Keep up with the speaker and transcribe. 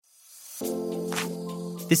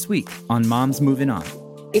This week on Moms Moving On.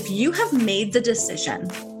 If you have made the decision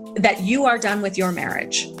that you are done with your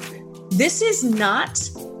marriage, this is not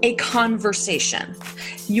a conversation.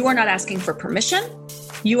 You are not asking for permission.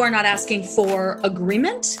 You are not asking for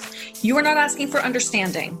agreement. You are not asking for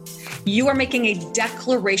understanding. You are making a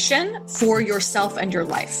declaration for yourself and your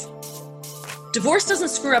life. Divorce doesn't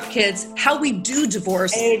screw up kids. How we do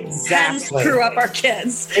divorce can screw up our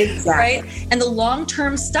kids. Right? And the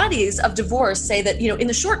long-term studies of divorce say that, in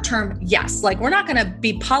the short term, yes, like we're not going to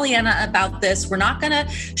be Pollyanna about this. We're not going to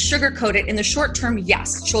sugarcoat it. In the short term,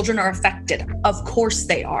 yes, children are affected. Of course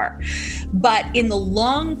they are. But in the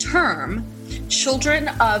long term, children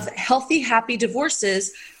of healthy, happy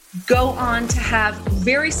divorces go on to have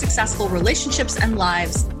very successful relationships and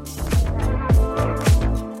lives.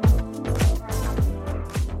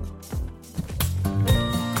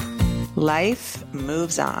 Life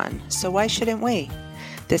moves on, so why shouldn't we?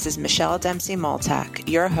 This is Michelle Dempsey-Multack,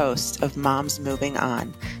 your host of Moms Moving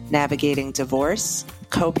On, navigating divorce,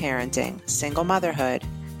 co-parenting, single motherhood,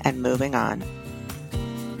 and moving on.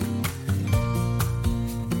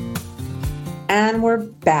 And we're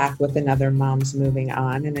back with another Moms Moving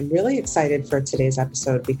On, and I'm really excited for today's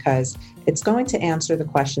episode because it's going to answer the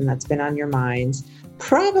question that's been on your mind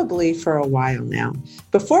probably for a while now.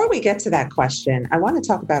 Before we get to that question, I want to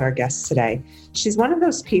talk about our guest today. She's one of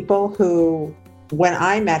those people who, when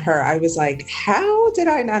I met her, I was like, how did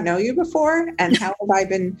I not know you before? And how have I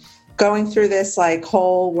been going through this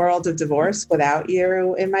whole world of divorce without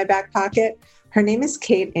you in my back pocket? Her name is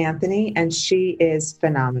Kate Anthony, and she is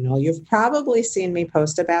phenomenal. You've probably seen me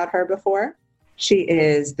post about her before. She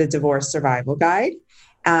is the Divorce Survival Guide.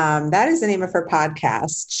 That is the name of her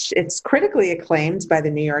podcast. It's critically acclaimed by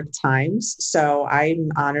the New York Times, so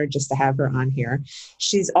I'm honored just to have her on here.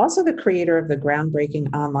 She's also the creator of the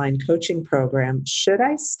groundbreaking online coaching program, Should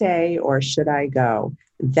I Stay or Should I Go?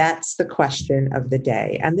 That's the question of the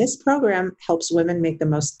day. And this program helps women make the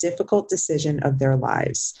most difficult decision of their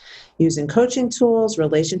lives using coaching tools,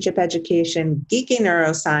 relationship education, geeky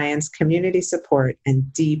neuroscience, community support,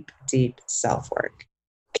 and deep, deep self-work.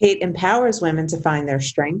 Kate empowers women to find their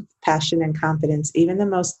strength, passion, and confidence, even the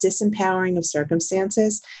most disempowering of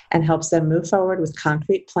circumstances, and helps them move forward with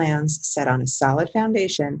concrete plans set on a solid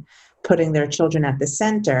foundation, putting their children at the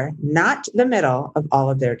center, not the middle, of all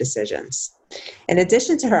of their decisions. In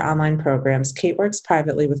addition to her online programs, Kate works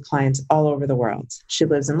privately with clients all over the world. She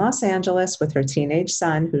lives in Los Angeles with her teenage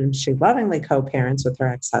son, whom she lovingly co-parents with her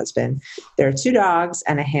ex-husband. There are 2 dogs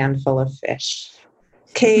and a handful of fish.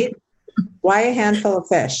 Kate, why a handful of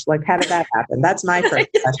fish? How did that happen? That's my first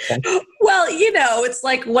question. Well, it's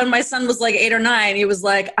like when my son was 8 or 9, he was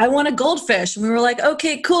like, I want a goldfish. And we were like,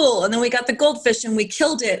 okay, cool. And then we got the goldfish and we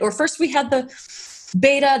killed it. Or first we had the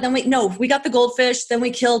beta, then we got the goldfish, then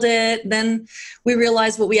we killed it. Then we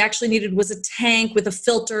realized what we actually needed was a tank with a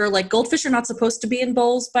filter. Goldfish are not supposed to be in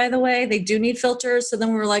bowls, by the way. They do need filters. So then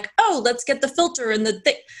we were like, oh, let's get the filter and the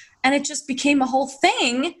thing. And it just became a whole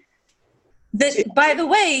thing that, by the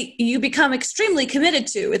way, you become extremely committed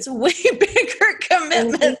to. It's a way bigger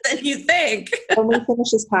commitment than you think. When we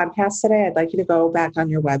finish this podcast today, I'd like you to go back on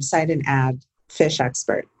your website and add fish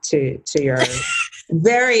expert to your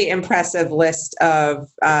very impressive list of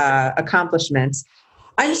accomplishments.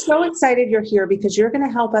 I'm so excited you're here because you're going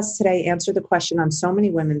to help us today answer the question on so many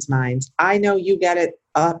women's minds. I know you get it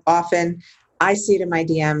often. I see it in my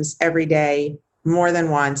DMs every day, more than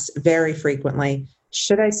once, very frequently.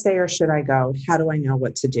 Should I stay or should I go? How do I know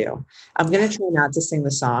what to do? I'm going to try not to sing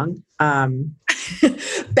the song. Ben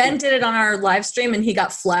did it on our live stream and he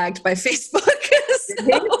got flagged by Facebook.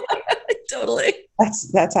 Totally.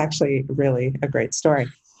 That's actually really a great story.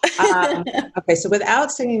 Okay, so without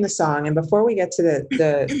singing the song, and before we get to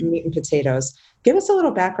the meat and potatoes, give us a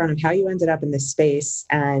little background of how you ended up in this space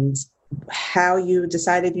and how you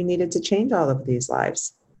decided you needed to change all of these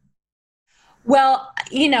lives. Well,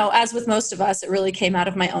 as with most of us, it really came out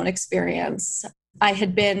of my own experience. I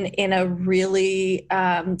had been in a really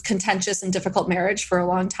contentious and difficult marriage for a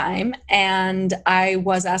long time. And I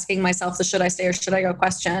was asking myself the should I stay or should I go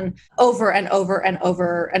question over and over and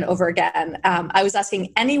over and over again. I was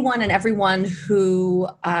asking anyone and everyone who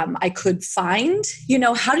I could find,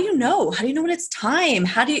 how do you know? How do you know when it's time?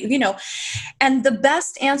 How do you, And the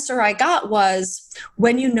best answer I got was,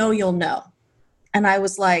 when you know, you'll know. And I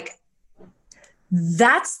was like,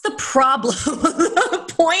 that's the problem. The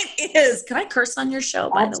point is, can I curse on your show,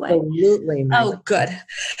 by the way? Absolutely. Oh, good.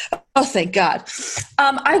 Oh, thank God.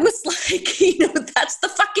 I was like, that's the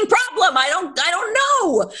fucking problem. I don't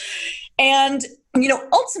know. And,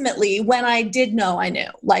 ultimately when I did know, I knew,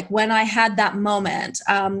 when I had that moment,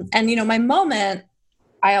 my moment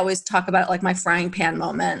I always talk about it like my frying pan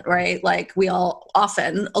moment, right? Like we all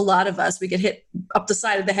often, a lot of us, we get hit up the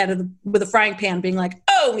side of the head with a frying pan being like,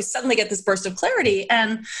 oh, we suddenly get this burst of clarity.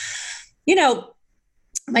 And,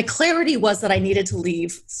 my clarity was that I needed to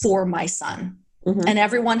leave for my son. Mm-hmm. And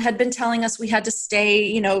everyone had been telling us we had to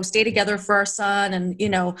stay together for our son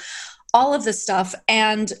and, all of this stuff.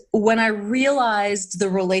 And when I realized the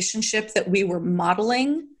relationship that we were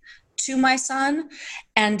modeling to my son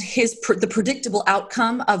and the predictable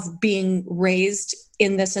outcome of being raised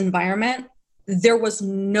in this environment, there was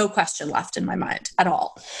no question left in my mind at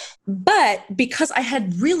all. But because I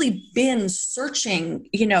had really been searching,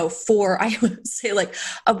 I would say like,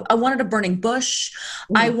 I wanted a burning bush.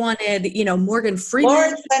 I wanted, Morgan Freeman.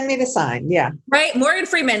 Lord, send me the sign. Yeah. Right. Morgan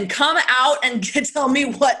Freeman, come out and tell me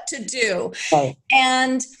what to do. Right.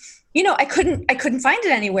 And, I couldn't find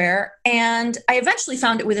it anywhere. And I eventually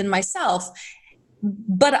found it within myself.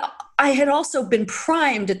 But I had also been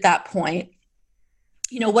primed at that point.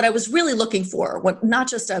 What I was really looking for, not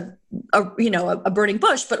just a burning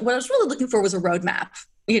bush, but what I was really looking for was a roadmap,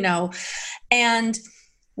 and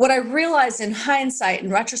what I realized in hindsight, in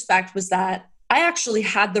retrospect, was that I actually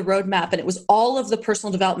had the roadmap, and it was all of the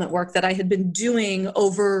personal development work that I had been doing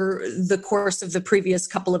over the course of the previous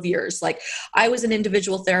couple of years. Like I was in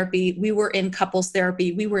individual therapy. We were in couples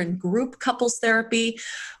therapy. We were in group couples therapy.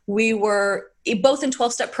 We were both in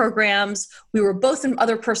 12-step programs. We were both in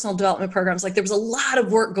other personal development programs. Like there was a lot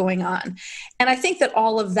of work going on. And I think that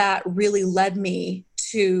all of that really led me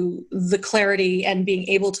to the clarity and being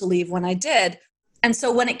able to leave when I did. And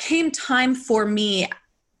so when it came time for me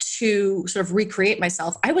to sort of recreate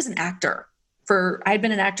myself, I was an actor I had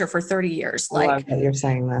been an actor for 30 years. I love that you're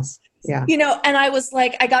saying this. Yeah. And I was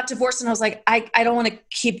like, I got divorced and I was like, I don't want to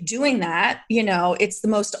keep doing that. It's the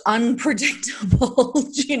most unpredictable,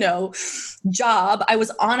 job. I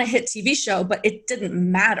was on a hit TV show, but it didn't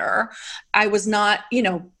matter. I was not,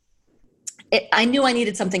 I knew I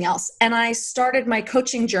needed something else. And I started my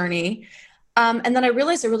coaching journey. And then I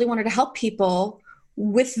realized I really wanted to help people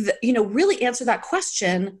with, really answer that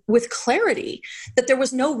question with clarity, that there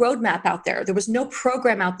was no roadmap out there. There was no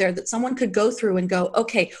program out there that someone could go through and go,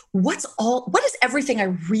 okay, what is everything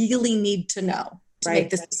I really need to know to make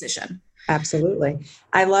this decision? Absolutely.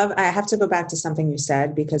 I have to go back to something you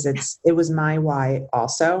said because it was my why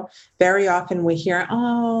also. Very often we hear,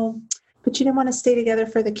 oh, but you didn't want to stay together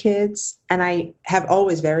for the kids. And I have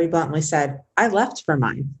always very bluntly said, I left for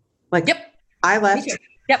mine. Like, yep. I left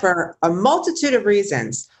for a multitude of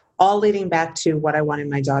reasons, all leading back to what I wanted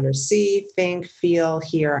my daughter to see, think, feel,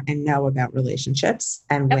 hear, and know about relationships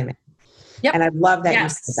and women. Yep. And I love that you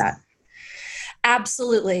said that.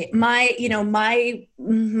 Absolutely. My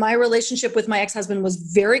relationship with my ex-husband was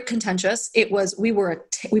very contentious. It was, we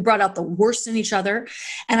brought out the worst in each other.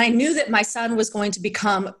 And I knew that my son was going to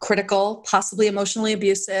become critical, possibly emotionally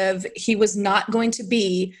abusive. He was not going to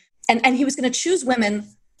be, and he was going to choose women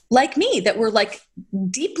like me that were like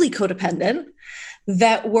deeply codependent,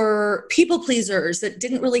 that were people pleasers, that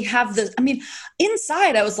didn't really have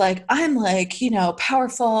inside I was like, I'm like,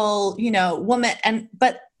 powerful, woman.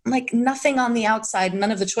 But like nothing on the outside,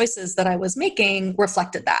 none of the choices that I was making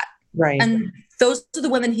reflected that. Right. And those are the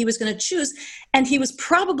women he was going to choose. And he was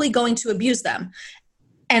probably going to abuse them.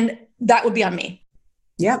 And that would be on me.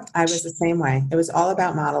 Yep. I was the same way. It was all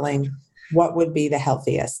about modeling what would be the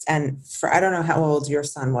healthiest. And I don't know how old your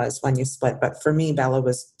son was when you split, but for me, Bella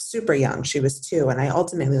was super young. She was 2. And I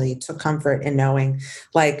ultimately took comfort in knowing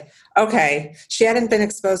like, okay, she hadn't been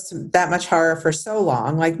exposed to that much horror for so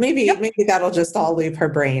long. Like maybe that'll just all leave her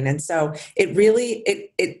brain. And so it really,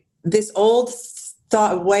 this old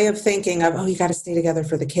way of thinking of, oh, you got to stay together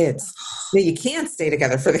for the kids. No, you can't stay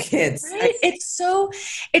together for the kids. Right? It's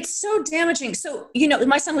so damaging. So,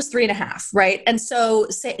 my son was 3.5, right? And so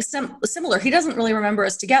similar, he doesn't really remember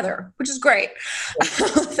us together, which is great.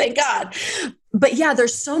 Thank God. But yeah,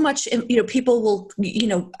 there's so much, people will,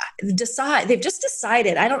 decide, they've just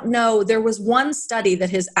decided, I don't know. There was one study that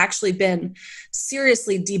has actually been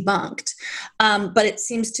seriously debunked. But it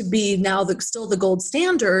seems to be now still the gold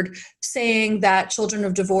standard, saying that children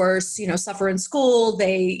of divorce, suffer in school.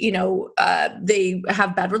 They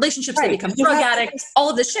have bad relationships. Right. They become drug addicts, all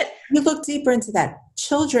of this shit. You look deeper into that.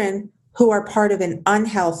 Children who are part of an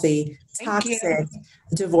unhealthy, toxic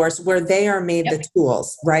divorce where they are made the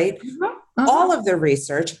tools, right? Mm-hmm. Uh-huh. All of the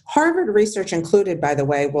research, Harvard research included, by the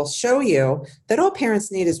way, will show you that all parents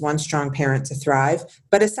need is one strong parent to thrive.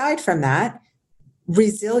 But aside from that,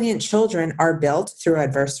 resilient children are built through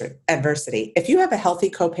adversity. If you have a healthy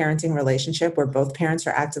co-parenting relationship where both parents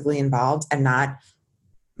are actively involved and not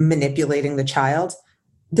manipulating the child,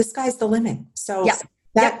 the sky's the limit. So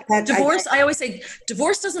Divorce, I always say,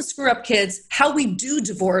 divorce doesn't screw up kids. How we do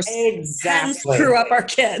divorce can screw up our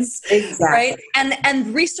kids. Right?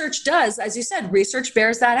 And research does, as you said, research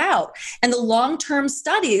bears that out. And the long-term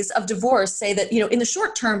studies of divorce say that, in the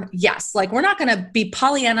short term, yes, like we're not going to be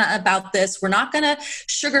Pollyanna about this. We're not going to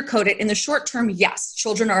sugarcoat it. In the short term, yes,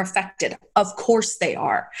 children are affected. Of course they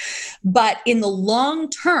are. But in the long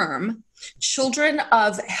term, children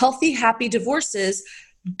of healthy, happy divorces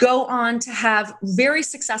go on to have very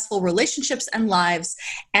successful relationships and lives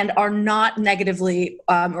and are not negatively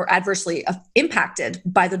or adversely impacted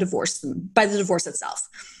by the divorce itself.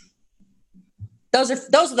 Those are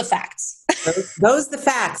the facts. Those are the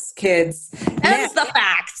facts, kids. Those the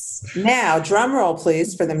facts. Now, drum roll,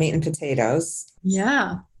 please, for the meat and potatoes.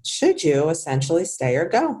 Yeah. Should you essentially stay or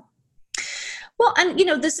go? Well, and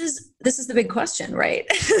this is the big question, right?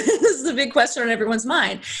 This is the big question on everyone's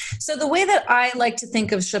mind. So the way that I like to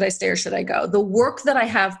think of should I stay or should I go, the work that I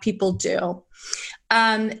have people do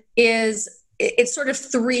is it's sort of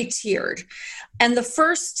 3-tiered. And the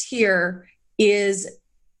first tier is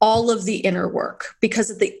all of the inner work, because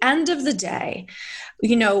at the end of the day,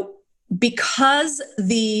 because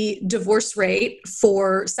the divorce rate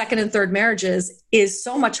for second and third marriages is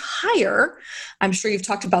so much higher. I'm sure you've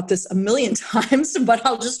talked about this a million times, but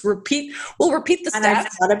We'll repeat the stats. And I've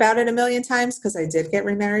thought about it a million times because I did get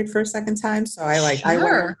remarried for a second time. So I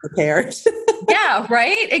wasn't prepared. Yeah,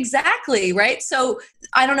 right. Exactly. Right. So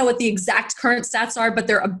I don't know what the exact current stats are, but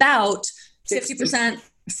they're about 50%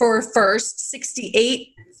 for first, 68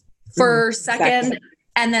 for second.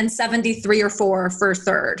 And then 73 or 4 for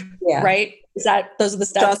third, right? Those are the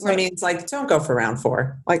stats? Also means don't go for round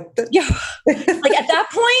 4. Like at that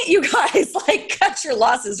point, you guys cut your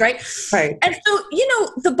losses, right? Right. And so,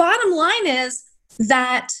 the bottom line is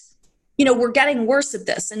that, we're getting worse at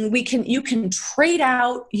this, and you can trade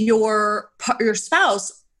out your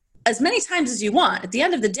spouse as many times as you want. At the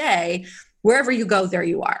end of the day, wherever you go, there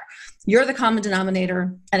you are. You're the common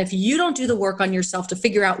denominator. And if you don't do the work on yourself to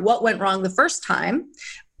figure out what went wrong the first time,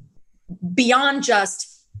 beyond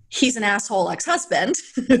just he's an asshole ex-husband,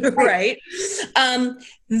 right?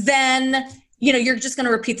 Then, you're just going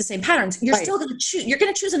to repeat the same patterns. You're still going to choose. You're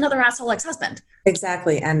going to choose another asshole ex-husband.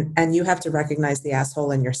 Exactly. And you have to recognize the asshole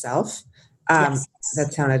in yourself. Yes.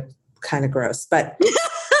 That sounded kind of gross, but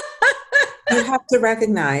you have to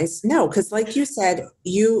recognize, because like you said,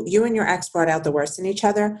 you and your ex brought out the worst in each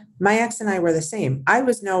other. My ex and I were the same. I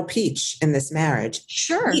was no peach in this marriage.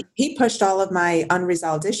 Sure. He pushed all of my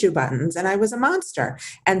unresolved issue buttons and I was a monster.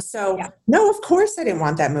 And so, no, of course I didn't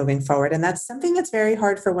want that moving forward. And that's something that's very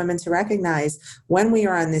hard for women to recognize when we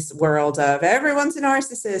are on this world of everyone's a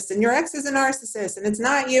narcissist and your ex is a narcissist and it's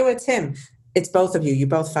not you, it's him. It's both of you. You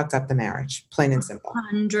both fucked up the marriage, plain and simple.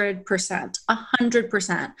 100%.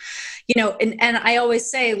 100%. And I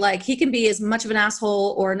always say, he can be as much of an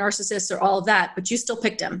asshole or a narcissist or all of that, but you still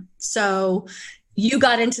picked him. So you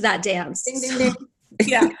got into that dance. Ding, ding, ding.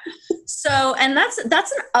 Yeah. So, and that's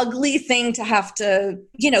an ugly thing to have to,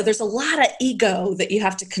 there's a lot of ego that you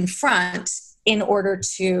have to confront in order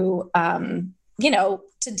to,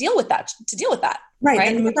 to deal with that.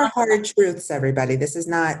 Right. And these are hard truths, everybody. This is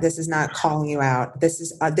not calling you out. This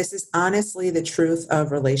is honestly the truth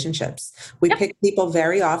of relationships. We pick people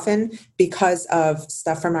very often because of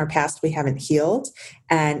stuff from our past we haven't healed.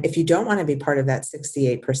 And if you don't want to be part of that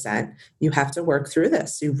 68%, you have to work through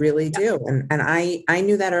this. You really do. And I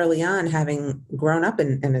knew that early on, having grown up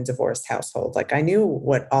in a divorced household. I knew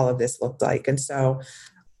what all of this looked like. And so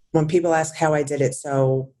when people ask how I did it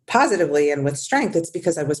so positively and with strength, it's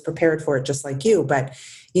because I was prepared for it just like you. But,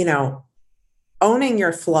 owning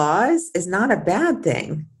your flaws is not a bad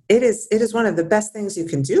thing. It is one of the best things you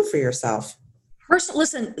can do for yourself.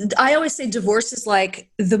 Listen, I always say divorce is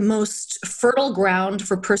the most fertile ground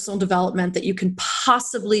for personal development that you can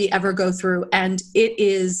possibly ever go through. And it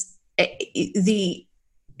is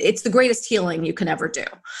it's the greatest healing you can ever do.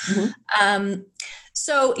 Mm-hmm.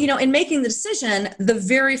 So, in making the decision, the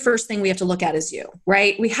very first thing we have to look at is you,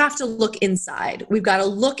 right? We have to look inside. We've got to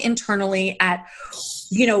look internally at,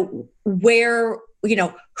 where,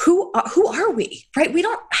 who are we, right?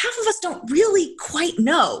 Half of us don't really quite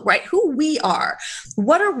know, right? Who we are.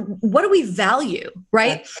 What do we value,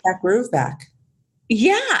 right? That groove back.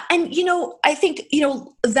 Yeah. And, I think,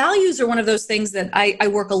 values are one of those things that I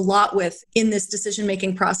work a lot with in this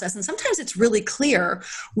decision-making process. And sometimes it's really clear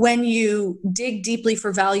when you dig deeply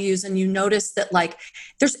for values and you notice that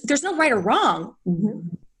there's no right or wrong.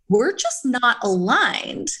 Mm-hmm. We're just not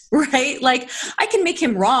aligned, right? I can make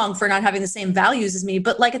him wrong for not having the same values as me,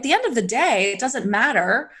 but at the end of the day, it doesn't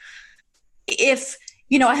matter if,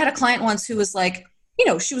 I had a client once who was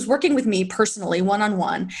she was working with me personally,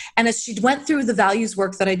 one-on-one. And as she went through the values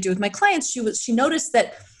work that I do with my clients, she noticed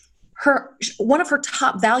that one of her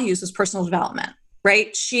top values was personal development,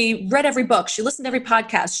 right? She read every book. She listened to every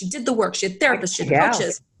podcast. She did the work. She had therapists, she had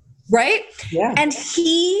coaches, right? Yeah. And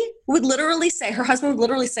he would literally say, her husband would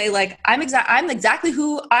literally say, like, I'm exactly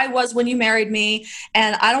who I was when you married me.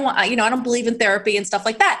 And I don't want, I don't believe in therapy and stuff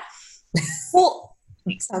like that. Well,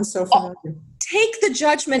 sounds so familiar. Take the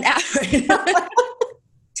judgment out. Take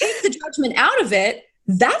the judgment out of it.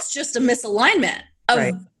 That's just a misalignment of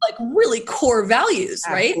like really core values,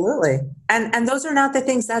 right? Absolutely. And those are not the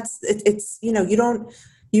things it's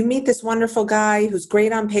you meet this wonderful guy who's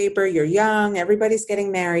great on paper, you're young, everybody's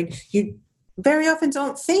getting married. You very often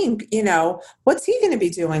don't think, what's he going to be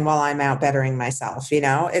doing while I'm out bettering myself?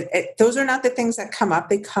 Those are not the things that come up.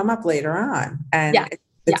 They come up later on. And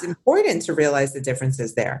it's important to realize the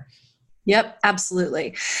differences there. Yep,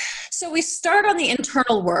 absolutely. So we start on the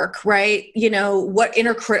internal work, right? What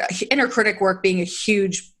inner critic work being a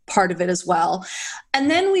huge part of it as well. And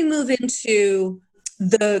then we move into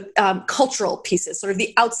the cultural pieces, sort of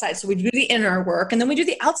the outside. So we do the inner work, and then we do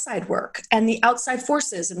the outside work and the outside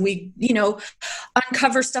forces. And we,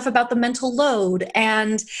 uncover stuff about the mental load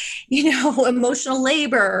and, emotional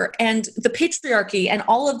labor and the patriarchy and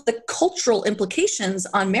all of the cultural implications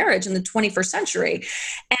on marriage in the 21st century.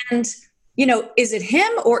 And is it him,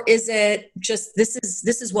 or is it just this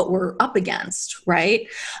is what we're up against, right?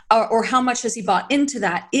 Or how much has he bought into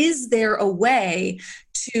that? Is there a way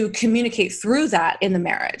to communicate through that in the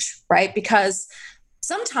marriage, right? Because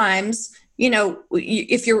sometimes,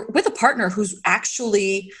 if you're with a partner who's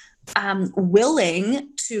actually willing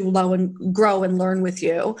to grow and learn with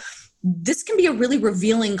you, this can be a really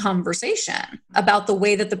revealing conversation about the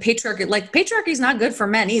way that the patriarchy is not good for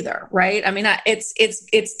men either, right? I mean,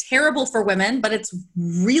 it's terrible for women, but it's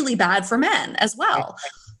really bad for men as well,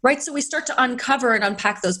 right? So we start to uncover and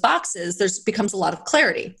unpack those boxes. Becomes a lot of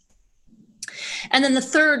clarity. And then the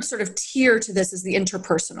third sort of tier to this is the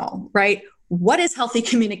interpersonal, right? What is healthy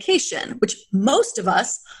communication, which most of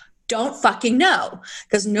us don't fucking know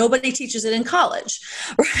because nobody teaches it in college,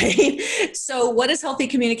 right? So what is healthy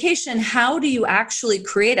communication? How do you actually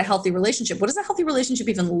create a healthy relationship? What does a healthy relationship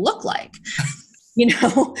even look like?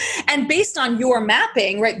 And based on your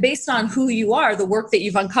mapping, right? Based on who you are, the work that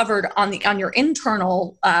you've uncovered on your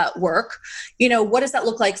internal work, what does that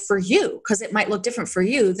look like for you? Because it might look different for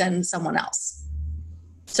you than someone else.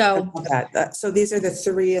 So, so these are the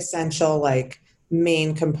three essential,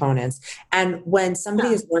 main components. And when somebody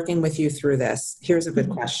is working with you through this, here's a good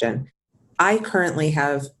question. I currently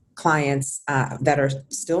have clients that are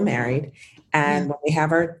still married. And when we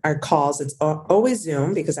have our calls, it's always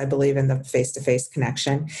Zoom because I believe in the face-to-face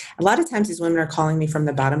connection. A lot of times these women are calling me from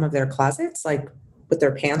the bottom of their closets, with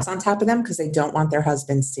their pants on top of them because they don't want their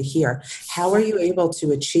husbands to hear. How are you able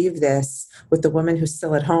to achieve this with the woman who's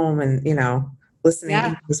still at home and, listening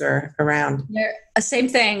are around? Same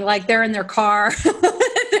thing. They're in their car.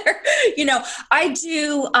 I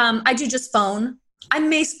do just phone. I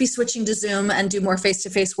may be switching to Zoom and do more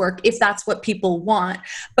face-to-face work if that's what people want.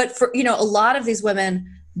 But for, a lot of these women,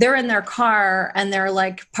 they're in their car and they're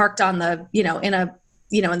parked on the,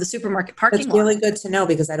 in the supermarket parking lot. It's really good to know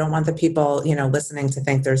because I don't want the people, listening to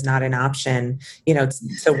think there's not an option,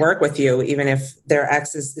 to work with you, even if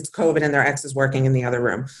it's COVID and their ex is working in the other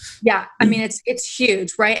room. Yeah. I mean, it's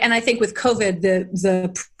huge, right? And I think with COVID,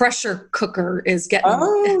 the pressure cooker is getting...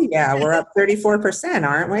 Oh yeah. We're up 34%,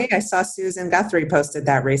 aren't we? I saw Susan Guthrie posted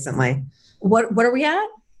that recently. What are we at?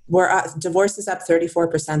 Divorce is up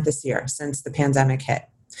 34% this year since the pandemic hit.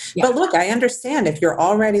 Yeah. But look, I understand if you're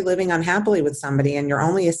already living unhappily with somebody and your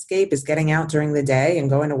only escape is getting out during the day and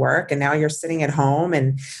going to work, and now you're sitting at home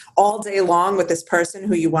and all day long with this person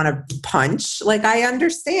who you want to punch. I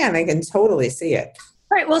understand. I can totally see it.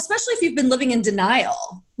 Right. Well, especially if you've been living in denial,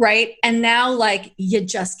 right? And now you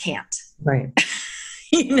just can't. Right.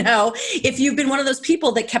 If you've been one of those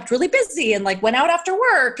people that kept really busy and went out after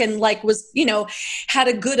work and was, had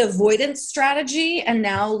a good avoidance strategy and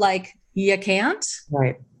now you can't.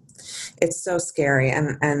 Right. It's so scary.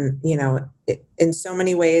 And in so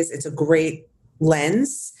many ways, it's a great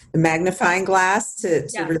lens, the magnifying glass to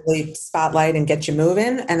really spotlight and get you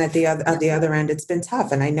moving. And at the other end, it's been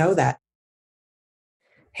tough. And I know that.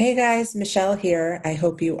 Hey guys, Michelle here. I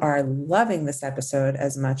hope you are loving this episode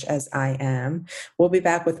as much as I am. We'll be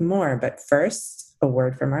back with more, but first, a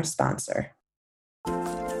word from our sponsor.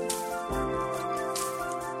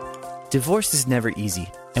 Divorce is never easy,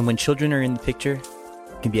 and when children are in the picture,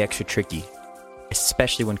 it can be extra tricky,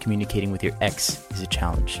 especially when communicating with your ex is a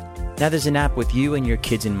challenge. Now there's an app with you and your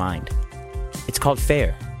kids in mind. It's called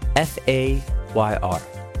FAIR, FAIR.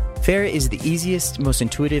 FAIR is the easiest, most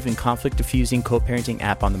intuitive, and conflict-diffusing co-parenting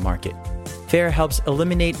app on the market. FAIR helps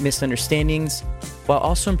eliminate misunderstandings while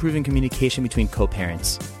also improving communication between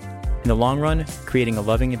co-parents. In the long run, creating a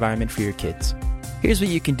loving environment for your kids. Here's what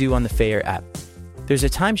you can do on the FAIR app. There's a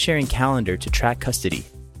time-sharing calendar to track custody,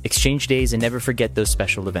 exchange days, and never forget those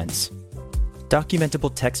special events.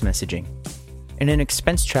 Documentable text messaging, and an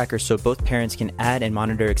expense tracker so both parents can add and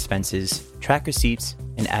monitor expenses, track receipts,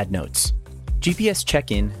 and add notes. GPS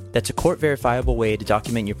check-in, that's a court-verifiable way to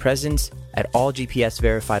document your presence at all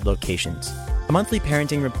GPS-verified locations. A monthly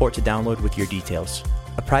parenting report to download with your details.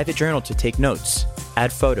 A private journal to take notes,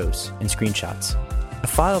 add photos, and screenshots. A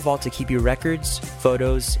file vault to keep your records,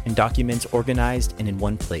 photos, and documents organized and in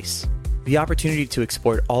one place. The opportunity to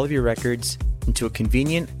export all of your records into a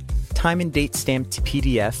convenient, time and date stamped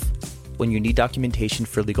PDF when you need documentation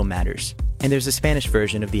for legal matters. And there's a Spanish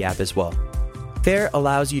version of the app as well. FAIR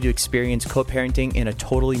allows you to experience co-parenting in a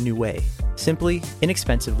totally new way. Simply,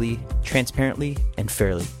 inexpensively, transparently, and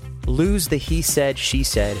fairly. Lose the he said, she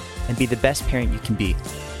said, and be the best parent you can be.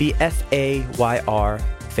 Be FAYR,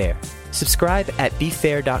 FAIR. Subscribe at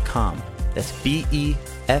befair.com. That's BEFAYR.com.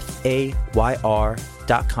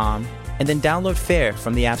 And then download FAIR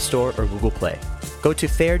from the App Store or Google Play. Go to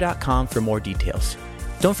fair.com for more details.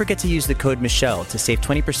 Don't forget to use the code Michelle to save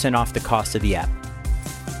 20% off the cost of the app.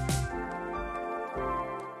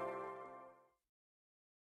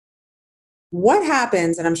 What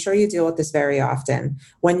happens, and I'm sure you deal with this very often,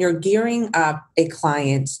 when you're gearing up a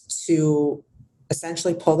client to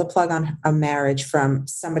essentially pull the plug on a marriage from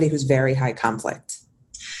somebody who's very high conflict?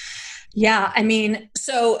 Yeah, I mean,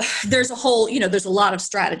 so there's a whole, there's a lot of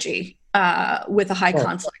strategy with a high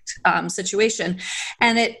conflict situation,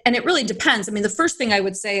 and it really depends. I mean, the first thing I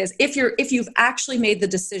would say is if you've actually made the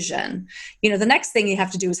decision, the next thing you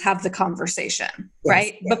have to do is have the conversation,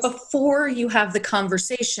 right? Yes. But before you have the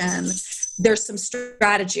conversation, there's some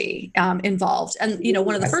strategy involved, and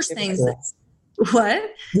one of the first things.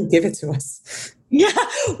 What? Give it to us. Yeah.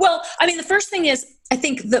 Well, I mean, the first thing is, I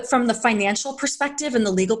think that from the financial perspective and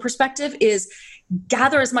the legal perspective is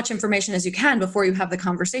gather as much information as you can before you have the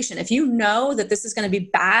conversation. If you know that this is going to be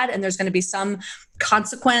bad and there's going to be some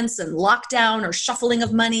consequence and lockdown or shuffling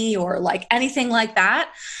of money or like anything like that,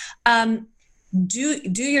 I've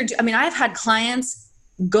had clients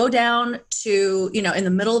go down to, in the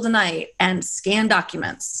middle of the night and scan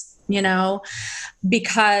documents,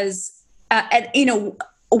 because,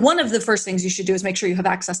 one of the first things you should do is make sure you have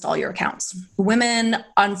access to all your accounts. Women,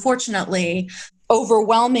 unfortunately,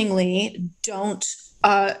 overwhelmingly don't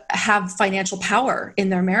have financial power in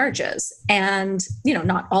their marriages. And,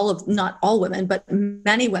 not all women, but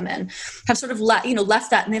many women have sort of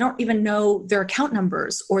left that, and they don't even know their account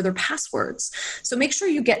numbers or their passwords. So make sure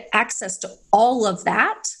you get access to all of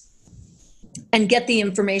that and get the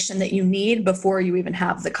information that you need before you even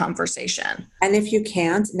have the conversation. And if you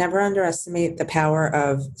can't, never underestimate the power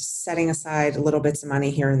of setting aside little bits of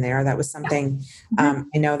money here and there. That was something I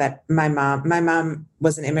know that my mom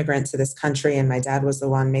was an immigrant to this country, and my dad was the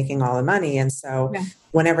one making all the money. And so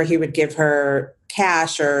whenever he would give her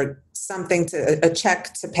cash or something, a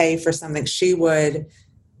check to pay for something, she would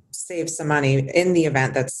save some money in the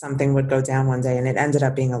event that something would go down one day. And it ended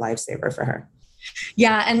up being a lifesaver for her.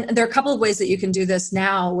 Yeah. And there are a couple of ways that you can do this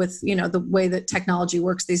now with, the way that technology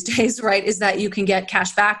works these days, right? Is that you can get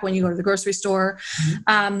cash back when you go to the grocery store.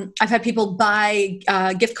 I've had people buy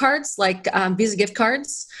gift cards, like Visa gift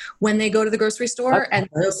cards, when they go to the grocery store and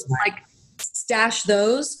stash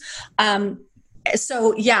those.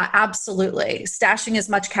 So yeah, absolutely. Stashing as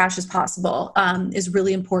much cash as possible is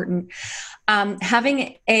really important.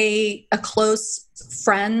 Having a close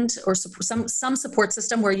friend or some support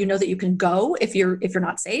system where that you can go if you're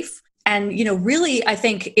not safe. And really, I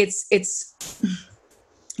think it's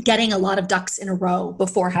getting a lot of ducks in a row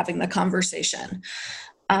before having the conversation,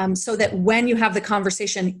 so that when you have the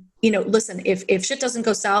conversation, listen, if shit doesn't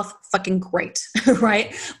go south, fucking great,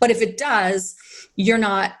 right? But if it does, you're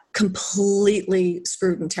not completely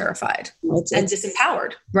screwed and terrified and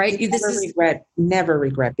disempowered, right? Never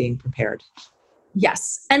regret being prepared.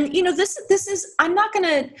 Yes. And, this is, I'm not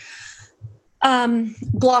going to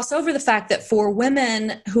gloss over the fact that for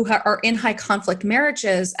women who are in high conflict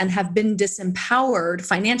marriages and have been disempowered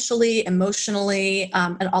financially, emotionally,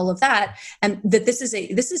 and all of that, and that this is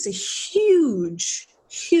a huge,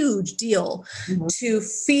 huge deal to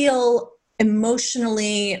feel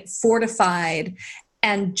emotionally fortified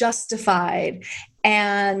and justified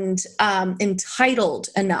and entitled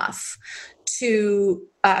enough to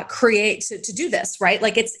create to do this, right?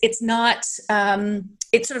 Like it's not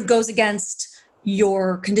it sort of goes against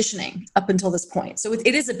your conditioning up until this point. So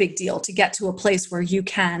it is a big deal to get to a place where you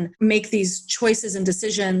can make these choices and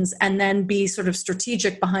decisions and then be sort of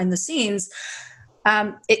strategic behind the scenes.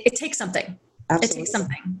 It takes something. Absolutely. It takes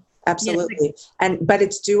something. Absolutely. But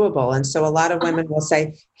it's doable. And so a lot of women will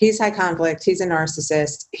say, he's high conflict, he's a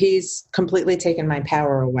narcissist, he's completely taken my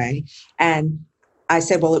power away. And I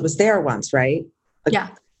say, well, it was there once, right? Like, yeah.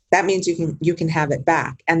 That means you can have it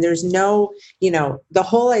back. And there's no, the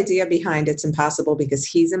whole idea behind it's impossible because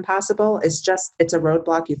he's impossible is just, it's a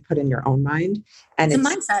roadblock you've put in your own mind. And it's a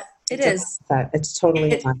mindset. It's a mindset. It's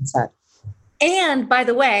totally a mindset. And by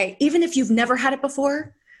the way, even if you've never had it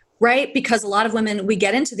before, right? Because a lot of women, we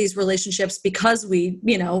get into these relationships because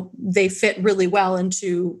they fit really well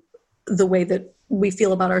into the way that we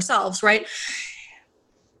feel about ourselves, right?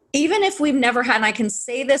 Even if we've never had, and I can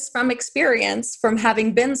say this from experience, from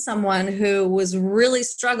having been someone who was really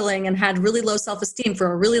struggling and had really low self-esteem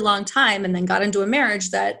for a really long time and then got into a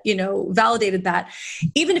marriage that, validated that.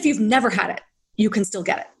 Even if you've never had it, you can still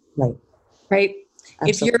get it. Right? Absolutely.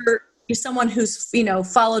 If you're someone who's,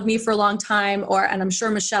 followed me for a long time, and I'm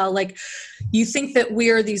sure Michelle, like, you think that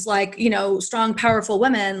we're these strong, powerful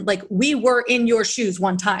women, like we were in your shoes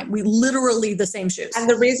one time. We literally the same shoes. And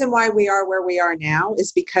the reason why we are where we are now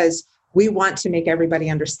is because we want to make everybody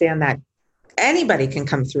understand that anybody can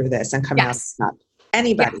come through this and come out up.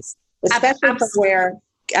 Anybody, especially from where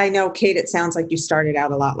I know, Kate, it sounds like you started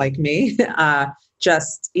out a lot like me,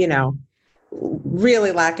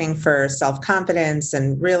 really lacking for self-confidence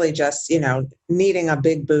and really just, needing a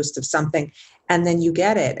big boost of something. And then you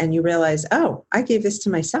get it and you realize, oh, I gave this to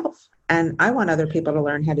myself and I want other people to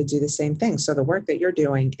learn how to do the same thing. So the work that you're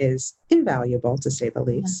doing is invaluable, to say the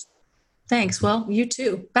least. Thanks. Well, you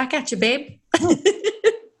too. Back at you, babe.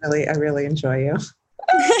 I really enjoy you.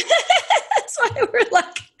 That's why we're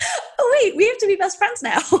like, oh, wait, we have to be best friends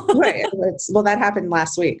now. Right. Well, that happened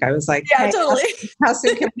last week. I was like, yeah, hey, totally. How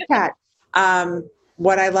soon can we chat?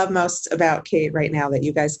 What I love most about Kate right now that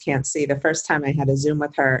you guys can't see, the first time I had a Zoom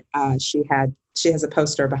with her, she has a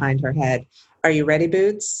poster behind her head. Are you ready,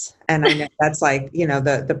 Boots? And I know that's like,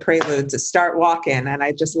 the prelude to start walking. And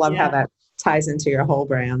I just love how that ties into your whole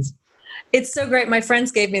brands. It's so great. My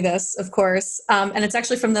friends gave me this, of course. And it's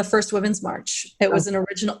actually from the first Women's March. It was an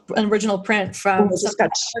original print from. I just got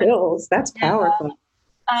chills. That's powerful.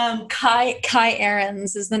 Kai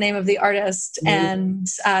Ahrens is the name of the artist. And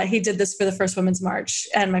he did this for the first Women's March.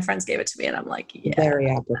 And my friends gave it to me. And I'm like, yeah. Very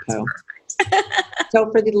apropos. So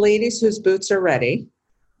for the ladies whose boots are ready.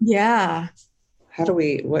 Yeah. How do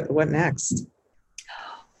what next?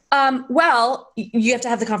 Well, you have to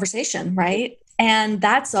have the conversation, right? And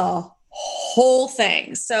that's a whole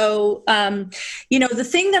thing. So, the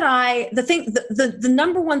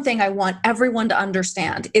number one thing I want everyone to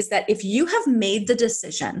understand is that if you have made the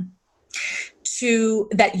decision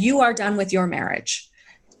that you are done with your marriage,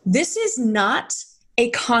 this is not a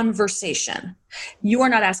conversation. You are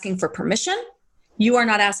not asking for permission. You are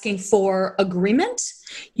not asking for agreement.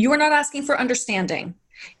 You are not asking for understanding.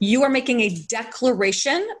 You are making a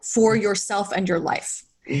declaration for yourself and your life.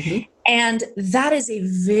 Mm-hmm. And that is a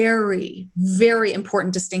very, very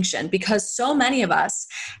important distinction because so many of us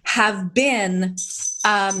have been,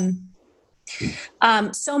 my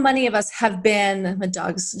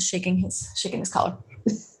dog's shaking his collar.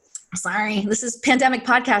 Sorry, this is pandemic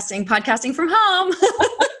podcasting from home.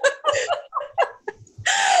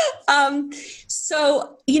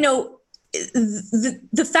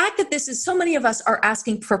 The fact that this is so many of us are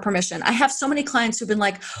asking for permission. I have so many clients who've been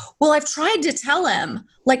like, well, I've tried to tell him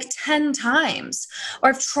like 10 times, or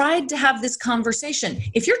I've tried to have this conversation.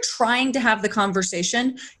 If you're trying to have the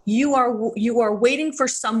conversation, you are waiting for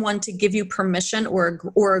someone to give you permission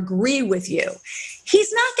or agree with you.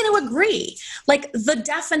 He's not going to agree. Like the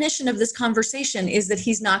definition of this conversation is that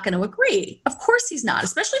he's not going to agree. Of course he's not,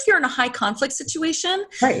 especially if you're in a high conflict situation.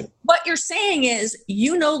 Right. What you're saying is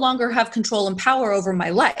you no longer have control and power over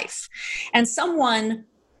my life. And someone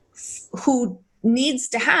who needs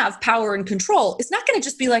to have power and control is not going to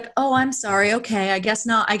just be like, oh, I'm sorry. Okay. I guess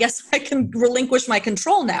not. I guess I can relinquish my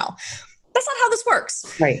control now. That's not how this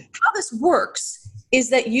works. Right. How this works is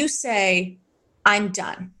that you say, I'm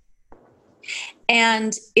done.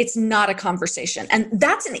 And it's not a conversation. And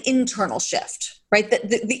that's an internal shift, right?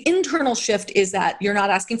 The internal shift is that you're not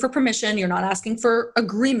asking for permission. You're not asking for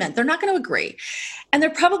agreement. They're not going to agree. And they're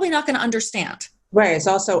probably not going to understand. Right. It's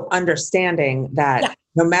also understanding that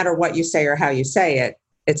no matter what you say or how you say it,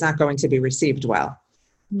 it's not going to be received well.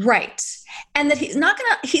 Right. And that he's not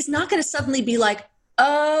going to suddenly be like,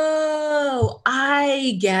 oh,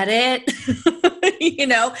 I get it.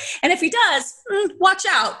 And if he does, watch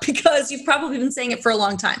out because you've probably been saying it for a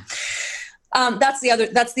long time. That's the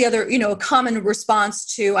other, a common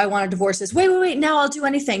response to, I want a divorce is, wait, now I'll do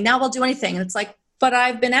anything. And it's like, but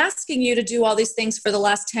I've been asking you to do all these things for the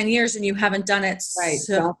last 10 years and you haven't done it. Right.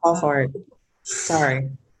 So, don't fall for it. Sorry.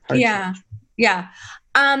 Yeah.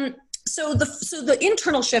 So the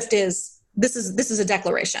internal shift is, this is a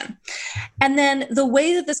declaration. And then the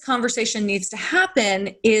way that this conversation needs to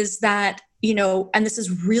happen is that, and this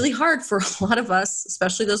is really hard for a lot of us,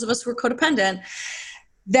 especially those of us who are codependent,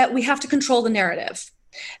 that we have to control the narrative,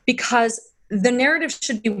 because the narrative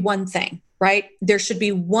should be one thing, right? There should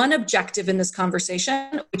be one objective in this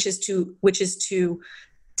conversation, which is to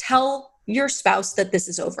tell your spouse that this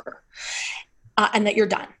is over, and that you're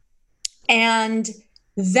done. And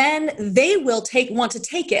then they will want to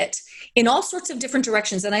take it in all sorts of different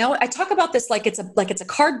directions. And I talk about this like it's a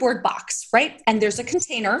cardboard box, right? And there's a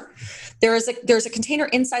container. There's a container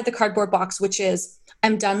inside the cardboard box, which is,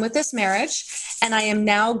 I'm done with this marriage, and I am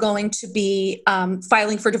now going to be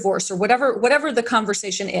filing for divorce, or whatever the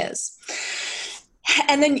conversation is.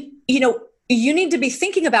 And then, you need to be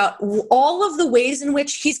thinking about all of the ways in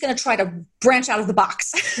which he's going to try to branch out of the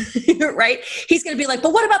box, right? He's going to be like,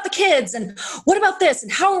 but what about the kids? And what about this?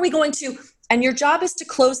 And how are we going to? And your job is to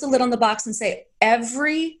close the lid on the box and say,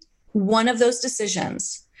 every one of those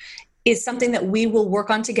decisions is something that we will work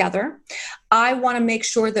on together. I want to make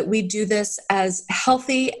sure that we do this as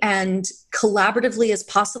healthy and collaboratively as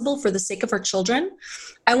possible for the sake of our children.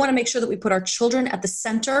 I want to make sure that we put our children at the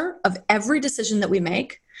center of every decision that we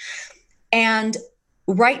make. And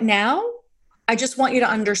right now, I just want you to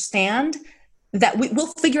understand that we'll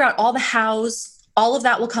figure out all the hows, all of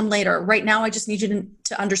that will come later. Right now, I just need you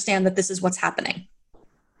to understand that this is what's happening.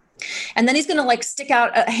 And then he's going to stick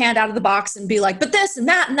out a hand out of the box and be like, but this and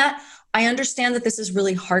that and that. I understand that this is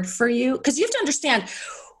really hard for you, because you have to understand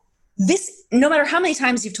this, no matter how many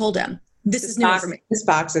times you've told him, this is new information. This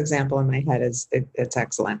box example in my head it's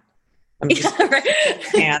excellent. I'm just right.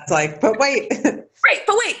 hands but wait. Right,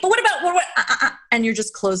 but what about and you're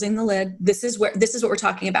just closing the lid. This is what we're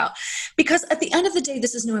talking about, because at the end of the day,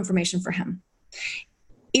 this is new information for him.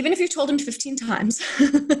 Even if you've told him 15 times,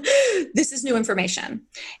 this is new information.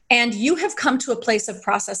 And you have come to a place of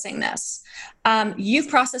processing this. You've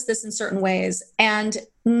processed this in certain ways. And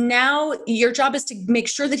now your job is to make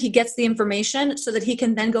sure that he gets the information so that he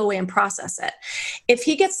can then go away and process it. If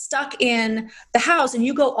he gets stuck in the house and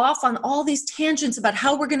you go off on all these tangents about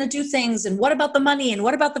how we're going to do things, and what about the money, and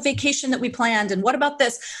what about the vacation that we planned, and what about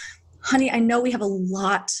this, honey, I know we have a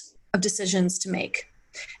lot of decisions to make.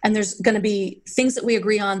 And there's going to be things that we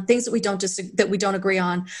agree on, things that we don't agree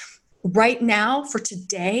on. Right now, for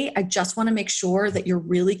today, I just want to make sure that you're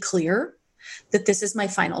really clear that this is my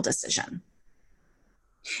final decision.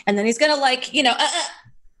 And then he's going to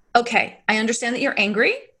okay, I understand that you're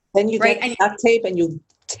angry. Then you get duct tape and you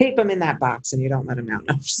tape them in that box and you don't let them out.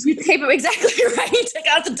 No, you tape them, exactly right. You take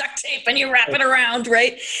out the duct tape and you wrap it around,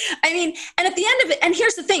 right? I mean, and at the end of it, and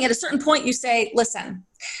here's the thing, at a certain point you say, listen,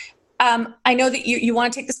 I know that you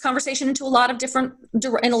want to take this conversation into a lot of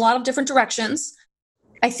different directions.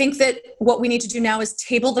 I think that what we need to do now is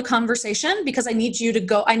table the conversation, because I need you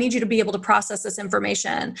to be able to process this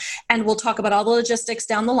information, and we'll talk about all the logistics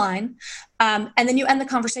down the line. And then you end the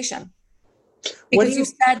conversation, because you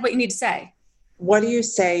said what you need to say. What do you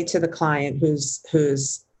say to the client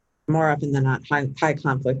who's more up in the not high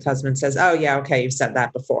conflict husband says, oh yeah, okay, you've said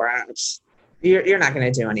that before. You're not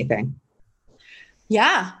going to do anything.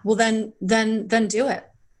 Yeah. Well, then do it.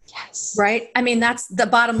 Yes. Right. I mean, that's the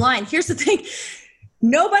bottom line. Here's the thing.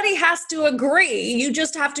 Nobody has to agree. You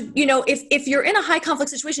just have to, if you're in a high conflict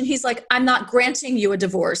situation, he's like, I'm not granting you a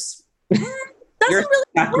divorce. Doesn't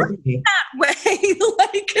really work that way.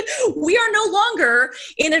 We are no longer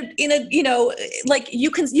in a, you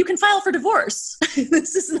can file for divorce.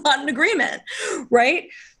 This is not an agreement. Right.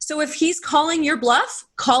 So if he's calling your bluff,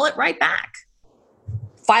 call it right back.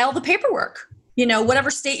 File the paperwork. Whatever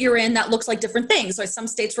state you're in, that looks like different things. So some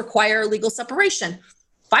states require legal separation.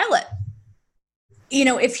 File it.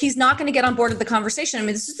 If he's not going to get on board with the conversation, I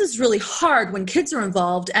mean, this is really hard when kids are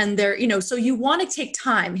involved and they're, so you want to take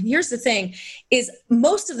time. And here's the thing is,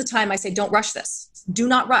 most of the time I say, don't rush this. Do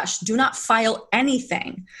not rush. Do not file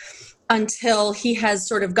anything until he has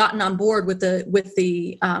sort of gotten on board with the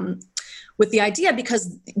idea,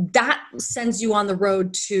 because that sends you on the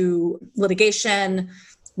road to litigation.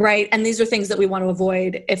 Right. And these are things that we want to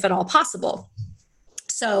avoid if at all possible.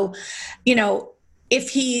 So, if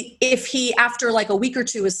he after a week or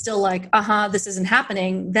two is still like, this isn't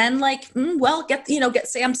happening, then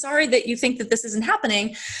say, I'm sorry that you think that this isn't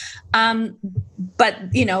happening. But,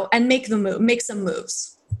 and make some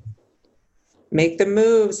moves. Make the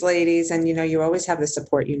moves, ladies. And, you always have the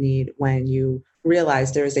support you need when you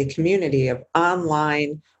realize there is a community of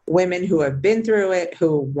online women who have been through it,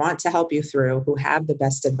 who want to help you through, who have the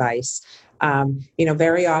best advice.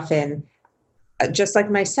 Very often, just like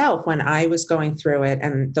myself, when I was going through it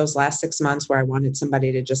and those last 6 months where I wanted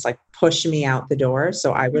somebody to just like push me out the door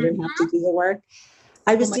so I wouldn't have to do the work,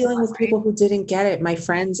 I was dealing with people who didn't get it. My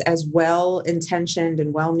friends, as well-intentioned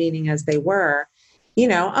and well-meaning as they were,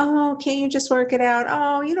 oh, can't you just work it out?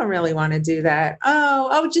 Oh, you don't really want to do that.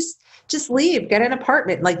 Oh, just leave, get an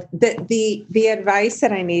apartment. Like the advice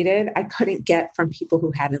that I needed, I couldn't get from people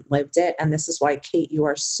who hadn't lived it. And this is why, Kate, you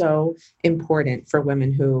are so important for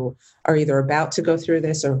women who are either about to go through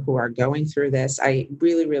this or who are going through this. I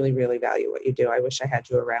really, really, really value what you do. I wish I had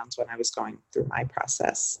you around when I was going through my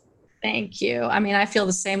process. Thank you. I mean, I feel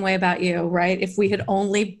the same way about you, right? If we had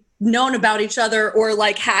only known about each other or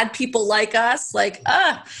like had people like us, like,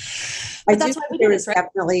 I do think there is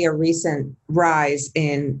definitely a recent rise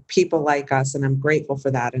in people like us, and I'm grateful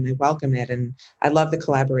for that, and I welcome it, and I love the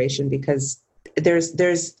collaboration because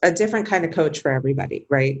there's a different kind of coach for everybody,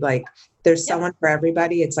 right? Like there's someone for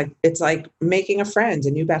everybody. It's like making a friend,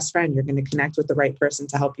 a new best friend. You're going to connect with the right person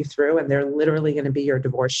to help you through, and they're literally going to be your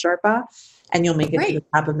divorce Sherpa, and you'll make it to the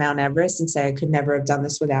top of Mount Everest and say, I could never have done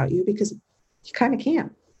this without you, because you kind of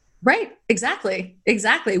can't. Right. Exactly.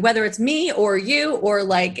 Whether it's me or you or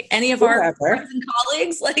like any of our friends and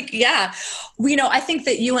colleagues, like, yeah, I think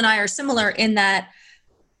that you and I are similar in that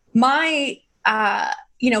my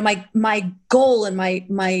goal and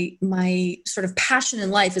my sort of passion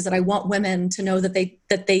in life is that I want women to know that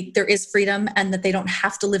there is freedom and that they don't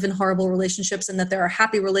have to live in horrible relationships, and that there are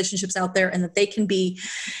happy relationships out there, and that they can be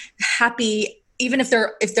happy even if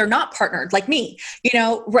they're not partnered like me,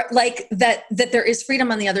 like that there is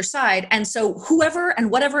freedom on the other side. And so whoever and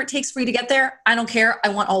whatever it takes for you to get there, I don't care. I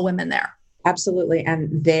want all women there. Absolutely.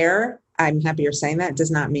 And I'm happy you're saying that, does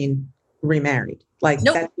not mean remarried. Like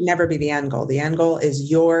That can never be the end goal. The end goal is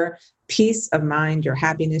your peace of mind, your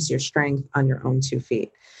happiness, your strength on your own 2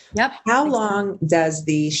 feet. Yep. How long does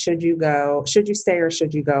the should you stay or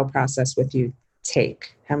should you go process with you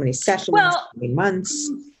take? How many sessions? How many months?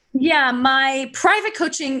 Yeah, my private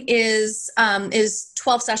coaching is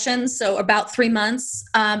 12 sessions, so about 3 months,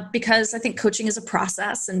 because I think coaching is a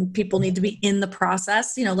process and people need to be in the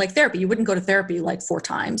process, like therapy. You wouldn't go to therapy like 4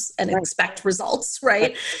 times and expect results,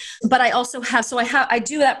 right? But I also I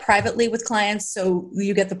do that privately with clients, so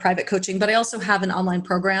you get the private coaching, but I also have an online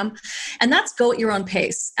program, and that's go at your own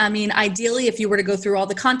pace. I mean, ideally, if you were to go through all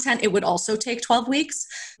the content, it would also take 12 weeks,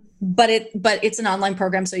 but it's an online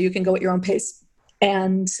program, so you can go at your own pace.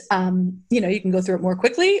 And, you can go through it more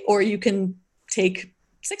quickly, or you can take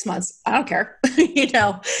 6 months. I don't care.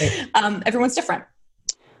 Everyone's different.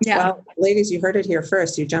 Yeah. Well, ladies, you heard it here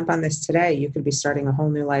first. You jump on this today, you could be starting a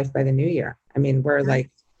whole new life by the new year. I mean, we're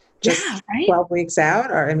like just 12 weeks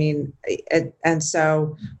out, and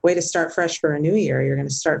so way to start fresh for a new year. You're going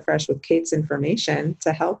to start fresh with Kate's information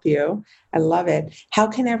to help you. I love it. How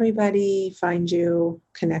can everybody find you,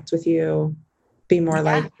 connect with you, be more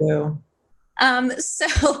like you?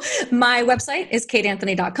 So my website is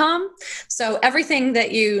kateanthony.com. So everything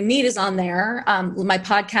that you need is on there. My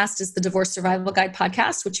podcast is the Divorce Survival Guide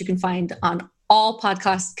podcast, which you can find on all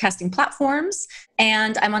podcasting platforms.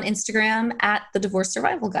 And I'm on Instagram at the Divorce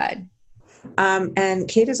Survival Guide. And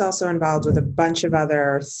Kate is also involved with a bunch of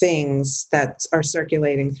other things that are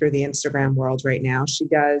circulating through the Instagram world right now. She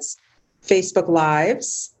does Facebook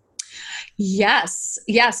Lives. Yes,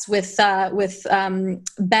 with Ben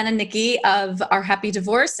and Nikki of Our Happy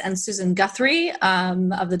Divorce and Susan Guthrie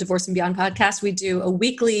of the Divorce and Beyond podcast. We do a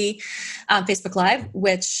weekly Facebook Live,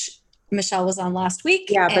 which Michelle was on last week.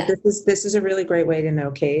 Yeah, but this is a really great way to know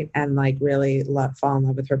Kate and like really fall in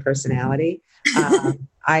love with her personality.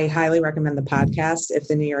 I highly recommend the podcast. If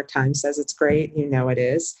the New York Times says it's great, it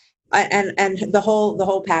is. And the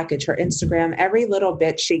whole package, her Instagram, every little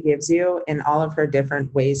bit she gives you in all of her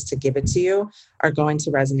different ways to give it to you are going to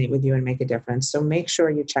resonate with you and make a difference. So make sure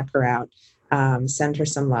you check her out. Send her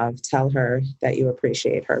some love. Tell her that you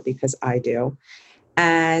appreciate her, because I do.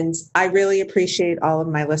 And I really appreciate all of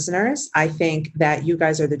my listeners. I think that you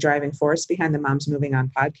guys are the driving force behind the Moms Moving On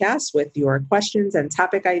podcast with your questions and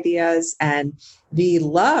topic ideas and the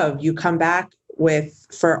love you come back with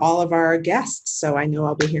for all of our guests. So I know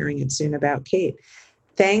I'll be hearing it soon about Kate.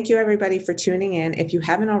 Thank you, everybody, for tuning in. If you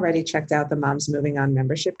haven't already checked out the Moms Moving On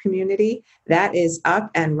membership community, that is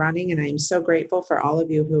up and running. And I am so grateful for all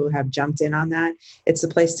of you who have jumped in on that. It's the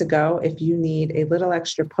place to go if you need a little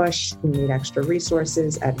extra push, you need extra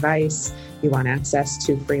resources, advice, you want access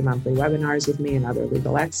to free monthly webinars with me and other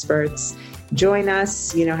legal experts. Join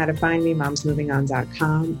us. You know how to find me,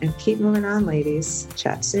 momsmovingon.com. And keep moving on, ladies.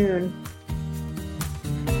 Chat soon.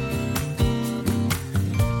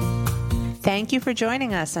 Thank you for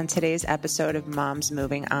joining us on today's episode of Moms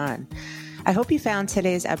Moving On. I hope you found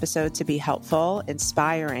today's episode to be helpful,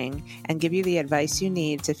 inspiring, and give you the advice you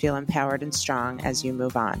need to feel empowered and strong as you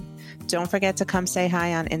move on. Don't forget to come say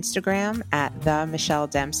hi on Instagram at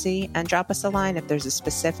 @TheMichelleDempsey and drop us a line if there's a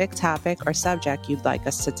specific topic or subject you'd like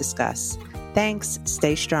us to discuss. Thanks.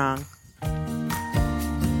 Stay strong.